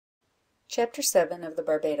Chapter 7 of The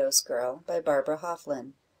Barbados Girl, by Barbara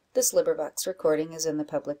Hofland. This recording is in the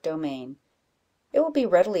public domain. It will be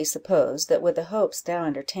readily supposed that with the hopes now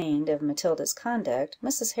entertained of Matilda's conduct,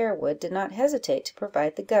 Mrs. Harewood did not hesitate to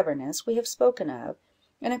provide the governess we have spoken of,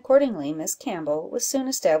 and accordingly Miss Campbell was soon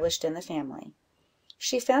established in the family.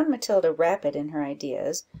 She found Matilda rapid in her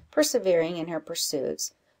ideas, persevering in her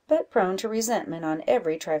pursuits, but prone to resentment on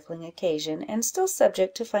every trifling occasion, and still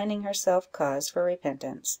subject to finding herself cause for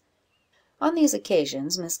repentance. On these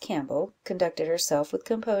occasions Miss Campbell conducted herself with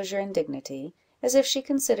composure and dignity, as if she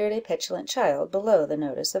considered a petulant child below the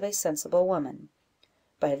notice of a sensible woman.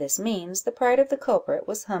 By this means the pride of the culprit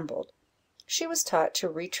was humbled. She was taught to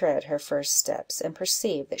retread her first steps, and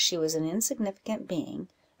perceive that she was an insignificant being,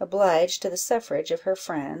 obliged to the suffrage of her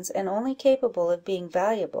friends, and only capable of being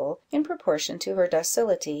valuable in proportion to her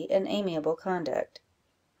docility and amiable conduct.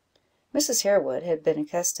 Mrs. Harewood had been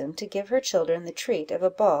accustomed to give her children the treat of a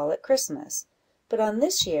ball at Christmas, but on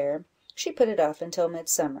this year she put it off until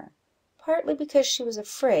midsummer, partly because she was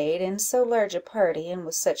afraid, in so large a party and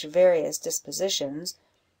with such various dispositions,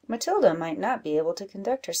 Matilda might not be able to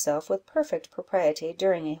conduct herself with perfect propriety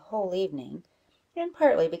during a whole evening, and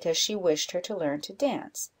partly because she wished her to learn to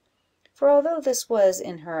dance; for although this was,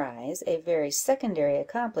 in her eyes, a very secondary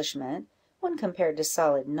accomplishment, when compared to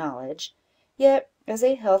solid knowledge, yet, as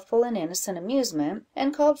a healthful and innocent amusement,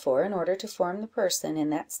 and called for in order to form the person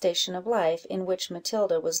in that station of life in which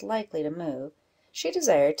Matilda was likely to move, she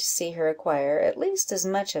desired to see her acquire at least as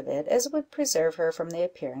much of it as would preserve her from the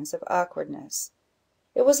appearance of awkwardness.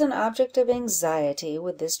 It was an object of anxiety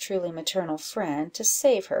with this truly maternal friend to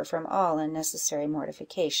save her from all unnecessary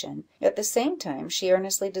mortification; at the same time she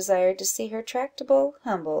earnestly desired to see her tractable,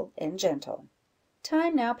 humble, and gentle.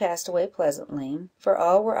 Time now passed away pleasantly, for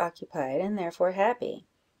all were occupied, and therefore happy.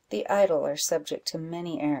 The idle are subject to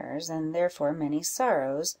many errors, and therefore many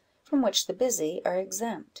sorrows, from which the busy are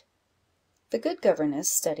exempt. The good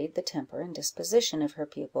governess studied the temper and disposition of her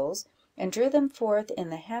pupils, and drew them forth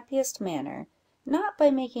in the happiest manner, not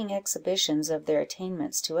by making exhibitions of their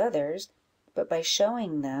attainments to others, but by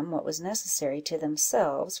showing them what was necessary to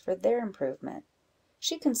themselves for their improvement.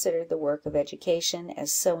 She considered the work of education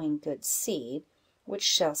as sowing good seed, which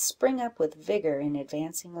shall spring up with vigour in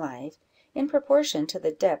advancing life, in proportion to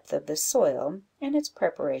the depth of the soil, and its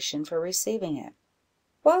preparation for receiving it.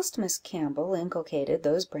 Whilst Miss Campbell inculcated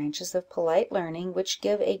those branches of polite learning which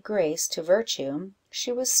give a grace to virtue,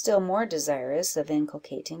 she was still more desirous of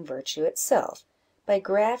inculcating virtue itself, by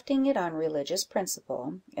grafting it on religious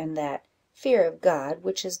principle, and that fear of God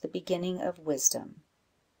which is the beginning of wisdom.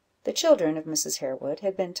 The children of Mrs. Harewood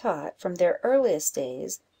had been taught, from their earliest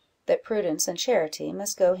days, that prudence and charity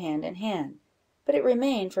must go hand in hand; but it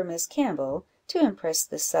remained for Miss Campbell to impress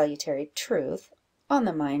this salutary truth on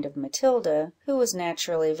the mind of Matilda, who was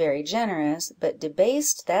naturally very generous, but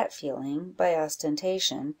debased that feeling by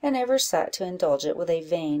ostentation, and ever sought to indulge it with a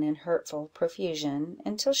vain and hurtful profusion,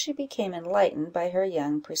 until she became enlightened by her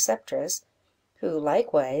young preceptress, who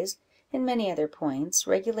likewise, in many other points,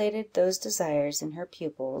 regulated those desires in her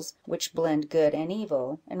pupils which blend good and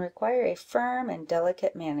evil, and require a firm and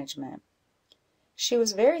delicate management. She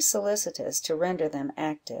was very solicitous to render them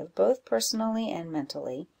active, both personally and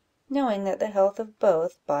mentally, knowing that the health of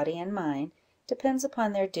both body and mind depends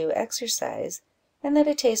upon their due exercise, and that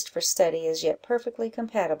a taste for study is yet perfectly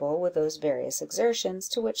compatible with those various exertions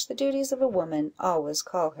to which the duties of a woman always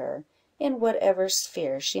call her, in whatever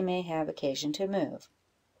sphere she may have occasion to move.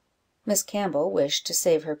 Miss Campbell wished to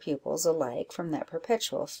save her pupils alike from that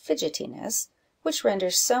perpetual fidgetiness which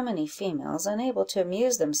renders so many females unable to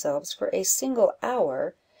amuse themselves for a single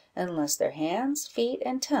hour, unless their hands, feet,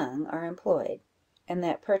 and tongue are employed, and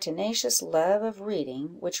that pertinacious love of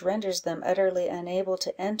reading which renders them utterly unable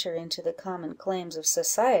to enter into the common claims of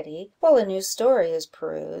society while a new story is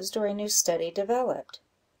perused or a new study developed.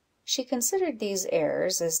 She considered these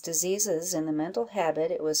errors as diseases in the mental habit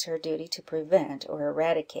it was her duty to prevent or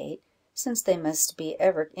eradicate, since they must be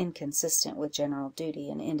ever inconsistent with general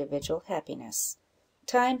duty and individual happiness.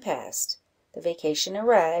 Time passed, the vacation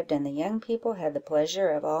arrived, and the young people had the pleasure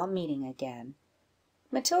of all meeting again.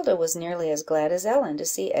 Matilda was nearly as glad as Ellen to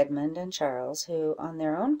see Edmund and Charles, who, on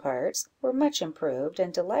their own parts, were much improved,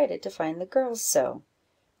 and delighted to find the girls so.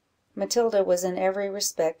 Matilda was in every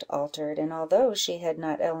respect altered, and although she had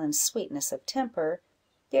not Ellen's sweetness of temper,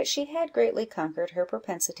 yet she had greatly conquered her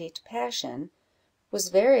propensity to passion, was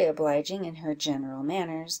very obliging in her general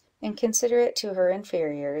manners, and considerate to her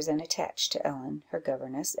inferiors, and attached to Ellen, her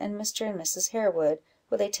governess, and Mr. and Mrs. Harewood,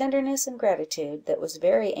 with a tenderness and gratitude that was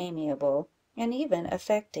very amiable, and even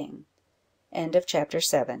affecting. Chapter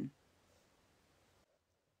 8.